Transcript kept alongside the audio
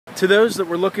To those that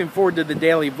were looking forward to the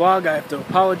daily vlog, I have to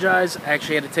apologize. I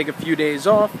actually had to take a few days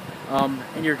off,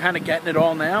 and you're kind of getting it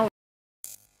all now.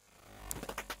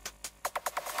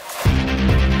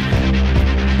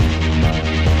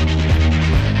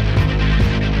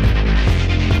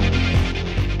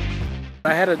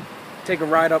 I had to take a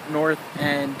ride up north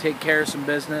and take care of some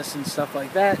business and stuff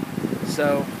like that.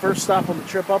 So first stop on the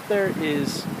trip up there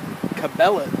is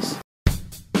Cabela's.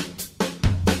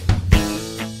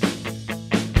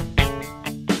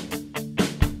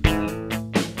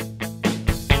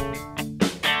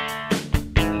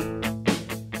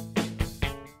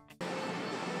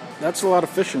 That's a lot of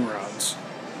fishing rods.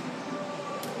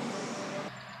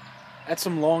 That's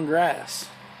some long grass.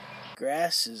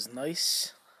 Grass is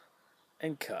nice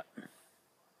and cut.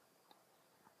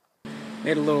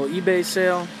 Made a little eBay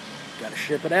sale. Gotta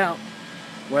ship it out,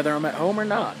 whether I'm at home or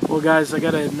not. Well guys, I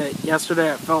gotta admit,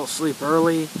 yesterday I fell asleep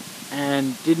early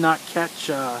and did not catch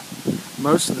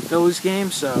most of the Phillies game,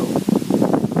 so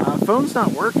phone's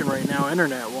not working right now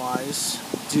internet-wise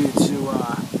due to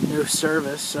no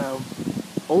service, so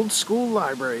old school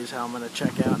library is how I'm gonna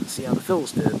check out and see how the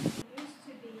Phillies did.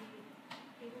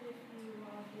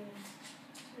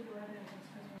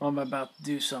 I'm about to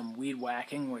do some weed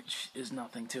whacking, which is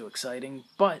nothing too exciting,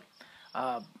 but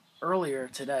earlier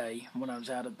today, when I was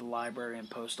out at the library and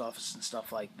post office and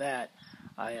stuff like that,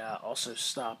 I also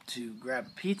stopped to grab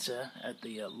a pizza at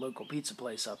the local pizza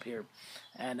place up here,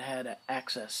 and had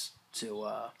access to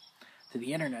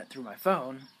the internet through my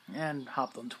phone, and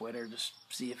hopped on Twitter to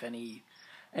see if anything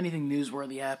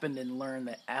newsworthy happened, and learned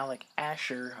that Alec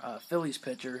Asher, Phillies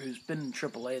pitcher who's been in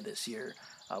AAA this year,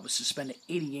 was suspended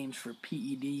 80 games for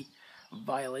PED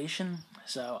violation.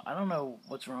 So I don't know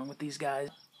what's wrong with these guys.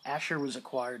 Asher was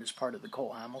acquired as part of the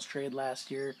Cole Hamels trade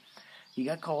last year. He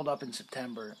got called up in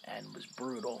September and was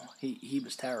brutal. He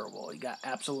was terrible. He got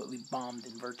absolutely bombed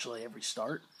in virtually every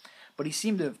start. But he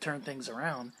seemed to have turned things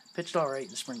around. Pitched all right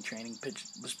in spring training.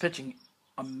 Was pitching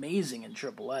amazing in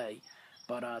AAA.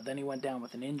 But then he went down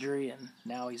with an injury, and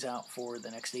now he's out for the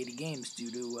next 80 games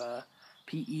due to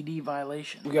PED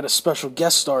violation. We got a special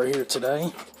guest star here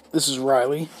today. This is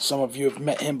Riley. Some of you have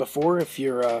met him before. If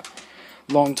you're a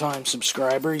long-time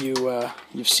subscriber,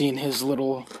 you've seen his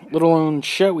little own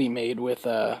show he made with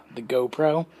the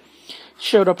GoPro.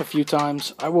 Showed up a few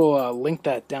times. I will link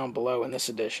that down below in this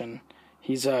edition.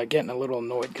 He's getting a little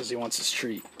annoyed because he wants his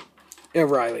treat. Yeah,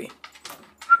 Riley.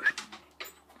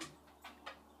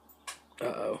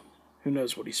 Uh-oh. Who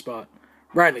knows what he spot?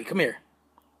 Riley, come here.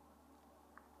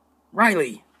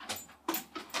 Riley!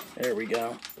 There we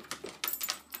go.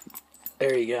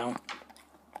 There you go.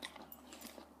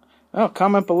 Oh,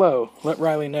 comment below. Let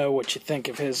Riley know what you think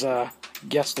of his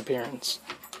guest appearance.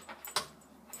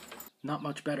 Not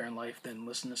much better in life than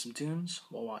listening to some tunes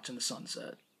while watching the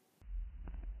sunset.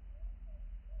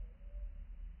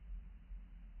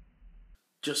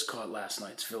 Just caught last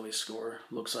night's Phillies score.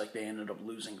 Looks like they ended up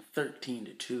losing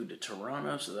 13-2 to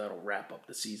Toronto, so that'll wrap up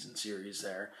the season series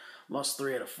there. Lost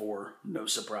 3 out of 4. No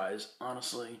surprise.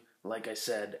 Honestly, like I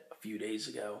said a few days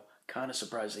ago, kind of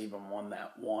surprised they even won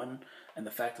that one. And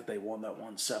the fact that they won that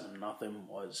one 7-0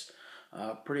 was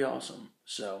pretty awesome.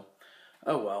 So,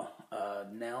 oh well.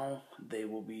 Now they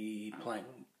will be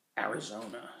playing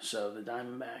Arizona. So the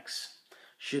Diamondbacks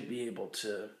should be able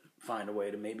to find a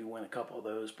way to maybe win a couple of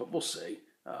those, but we'll see.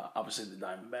 Obviously, the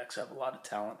Diamondbacks have a lot of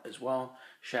talent as well.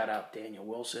 Shout out Daniel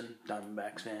Wilson,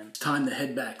 Diamondbacks fan. It's time to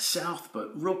head back south, but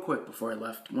real quick before I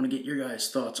left, I want to get your guys'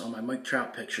 thoughts on my Mike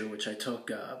Trout picture, which I took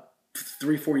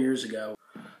 3-4 years ago.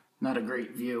 Not a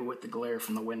great view with the glare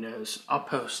from the windows. I'll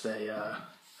post a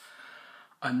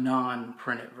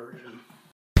non-printed version.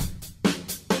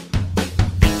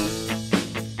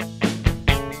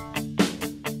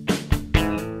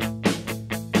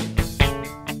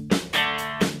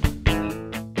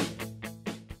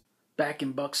 Back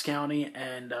in Bucks County,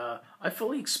 and I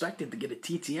fully expected to get a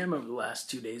TTM over the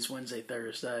last 2 days, Wednesday,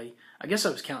 Thursday. I guess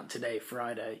I was counting today,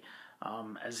 Friday,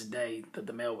 as a day that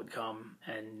the mail would come,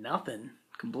 and nothing.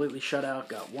 Completely shut out.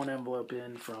 Got one envelope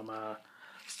in from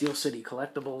Steel City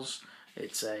Collectibles.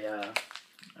 It's I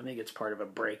think it's part of a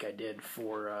break I did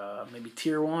for maybe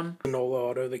Tier 1. Nola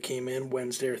auto that came in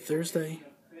Wednesday or Thursday.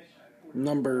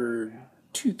 Number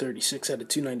 236 out of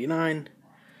 299.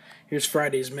 Here's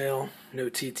Friday's mail. No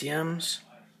TTMs.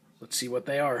 Let's see what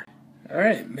they are.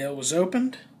 Alright, mail was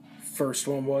opened. First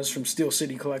one was from Steel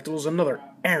City Collectibles. Another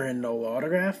Aaron Nola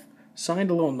autograph.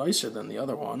 Signed a little nicer than the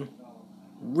other one.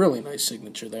 Really nice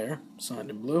signature there. Signed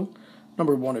in blue.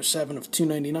 Number 107 of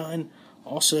 299.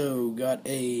 Also got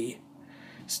a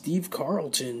Steve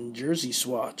Carlton jersey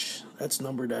swatch. That's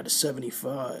numbered out of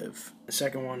 75. The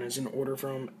second one is an order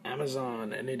from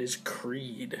Amazon, and it is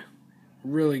Creed.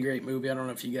 Really great movie. I don't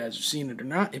know if you guys have seen it or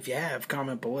not. If you have,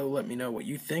 comment below. Let me know what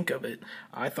you think of it.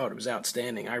 I thought it was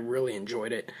outstanding. I really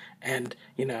enjoyed it. And,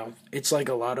 you know, it's like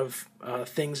a lot of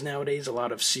things nowadays, a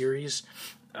lot of series.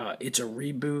 It's a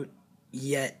reboot,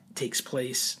 yet takes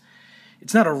place.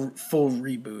 It's not a full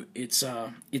reboot. It's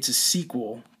a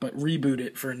sequel, but reboot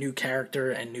it for a new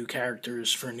character and new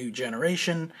characters for a new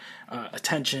generation.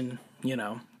 Attention, you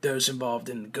know, those involved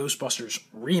in the Ghostbusters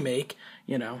remake.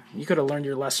 You know, you could have learned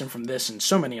your lesson from this and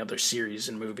so many other series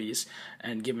and movies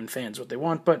and given fans what they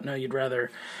want, but no, you'd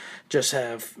rather just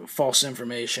have false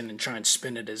information and try and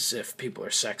spin it as if people are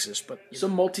sexist. But so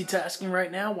multitasking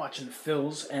right now, watching the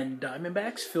Phils and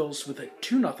Diamondbacks. Phils with a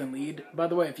 2-0 lead. By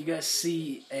the way, if you guys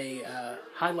see a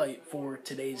highlight for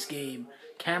today's game,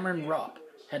 Cameron Rupp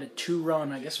had a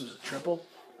 2-run, I guess it was a triple.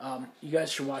 You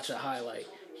guys should watch that highlight.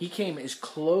 He came as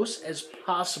close as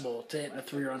possible to hitting a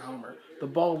 3-run homer. The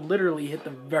ball literally hit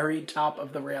the very top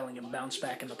of the railing and bounced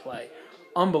back into play.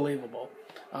 Unbelievable.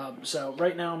 So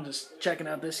right now I'm just checking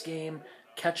out this game,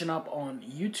 catching up on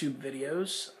YouTube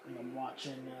videos. I'm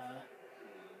watching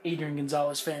Adrian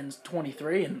Gonzalez Fans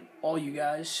 23, and all you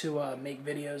guys who make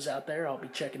videos out there, I'll be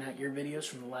checking out your videos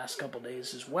from the last couple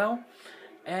days as well.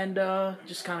 And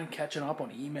just kind of catching up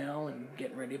on email and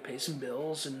getting ready to pay some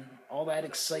bills and all that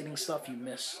exciting stuff you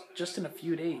miss just in a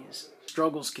few days.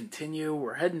 Struggles continue.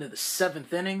 We're heading to the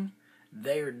 7th inning.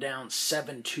 They are down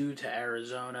 7-2 to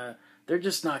Arizona. They're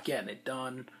just not getting it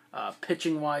done.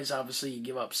 Pitching-wise, obviously, you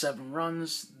give up 7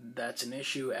 runs. That's an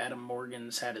issue. Adam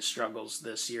Morgan's had his struggles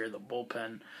this year, the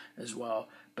bullpen as well.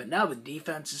 But now the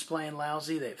defense is playing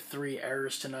lousy. They have 3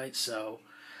 errors tonight, so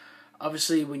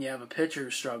obviously, when you have a pitcher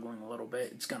struggling a little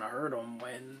bit, it's going to hurt them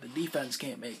when the defense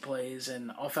can't make plays.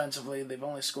 And offensively, they've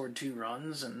only scored 2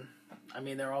 runs. And, I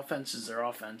mean, their offense is their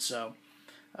offense. So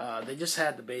they just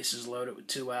had the bases loaded with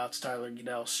 2 outs. Tyler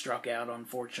Goodell struck out,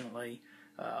 unfortunately,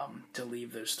 to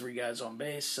leave those 3 guys on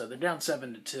base. So they're down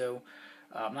 7-2.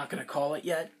 I'm not going to call it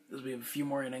yet because we have a few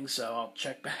more innings. So I'll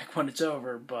check back when it's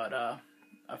over, but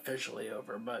officially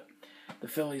over. But the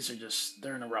Phillies are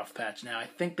they're in a rough patch now. I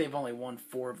think they've only won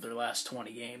 4 of their last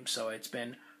 20 games, so it's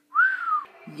been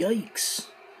yikes.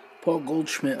 Paul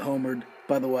Goldschmidt homered,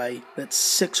 by the way. That's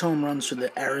 6 home runs for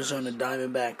the Arizona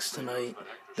Diamondbacks tonight.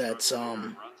 That's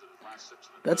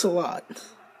a lot.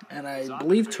 And I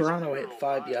believe Toronto hit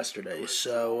 5 yesterday,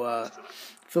 so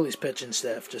Phillies pitching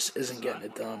staff just isn't getting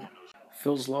it done.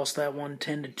 Phil's lost that one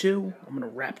 10-2. I'm going to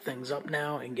wrap things up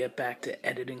now and get back to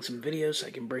editing some videos so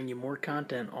I can bring you more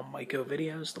content on MikeO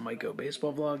videos, the MikeO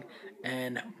baseball vlog,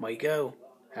 and MikeO.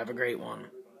 Have a great one.